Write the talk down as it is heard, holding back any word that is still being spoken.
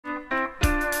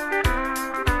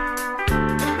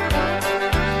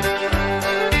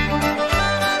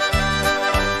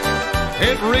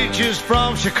It reaches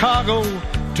from Chicago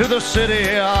to the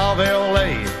city of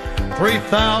L.A.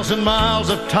 3,000 miles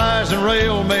of ties and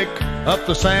rail make up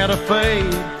the Santa Fe,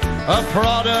 a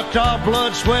product of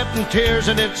blood, sweat, and tears,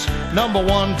 and it's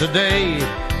 #1 today.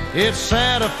 It's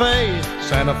Santa Fe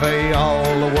all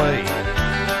the way.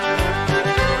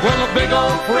 Well, a big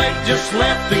old freight just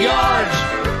left the yards,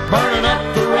 burning up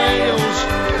the rails.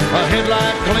 A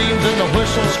headlight gleams and the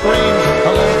whistle screams,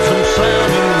 a lonesome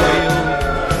sounding wail.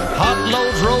 Hot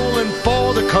loads rolling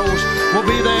for the coast, we'll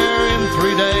be there in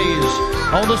 3 days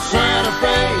on the Santa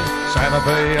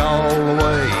Fe all the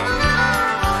way.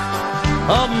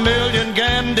 1,000,000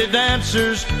 Gandy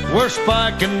dancers were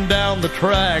spiking down the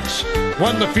tracks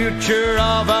when the future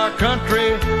of our country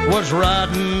was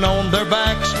riding on their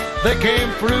backs. They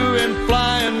came through in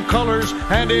flying colors,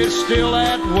 and it's still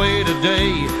that way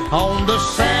today on the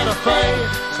Santa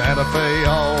Fe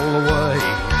all the way.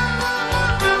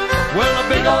 Well, a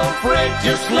big old freight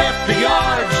just left the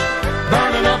yards,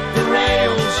 burning up the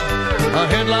rails. A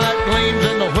headlight gleams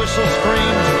and the whistle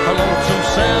screams, a lonesome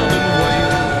sounding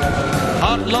wail.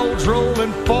 Hot loads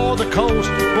rolling for the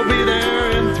coast, we'll be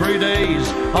there in 3 days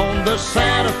on the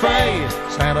Santa Fe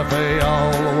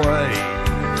all the way.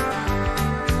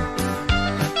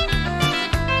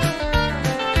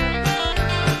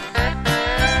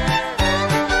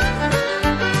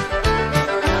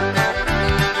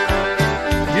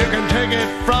 You can take it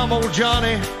from old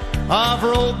Johnny, I've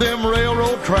rode them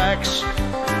railroad tracks,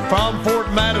 from Fort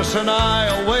Madison,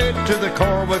 Iowa, to the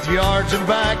Corwith yards and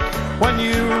back. When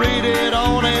you read it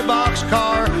on a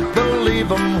boxcar, believe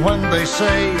them when they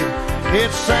say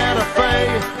it's Santa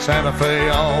Fe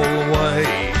all the way.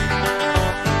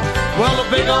 Well, a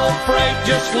big old freight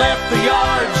just left the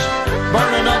yards,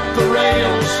 burning up the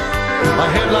rails. A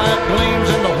headlight gleams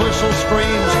and the whistle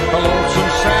screams, a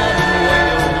lonesome sounding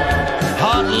wail.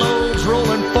 Hot loads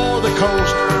rolling for the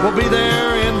coast, we'll be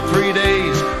there in 3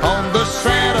 days on the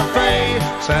Santa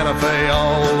Fe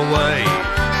all the way.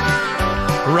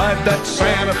 Ride that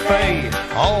Santa Fe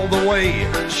all the way,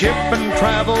 ship and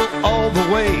travel all the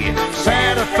way.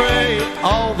 Santa Fe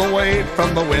all the way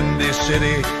from the Windy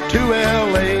City to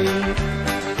L.A.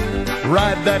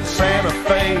 Ride that Santa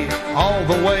Fe all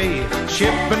the way,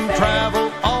 ship and travel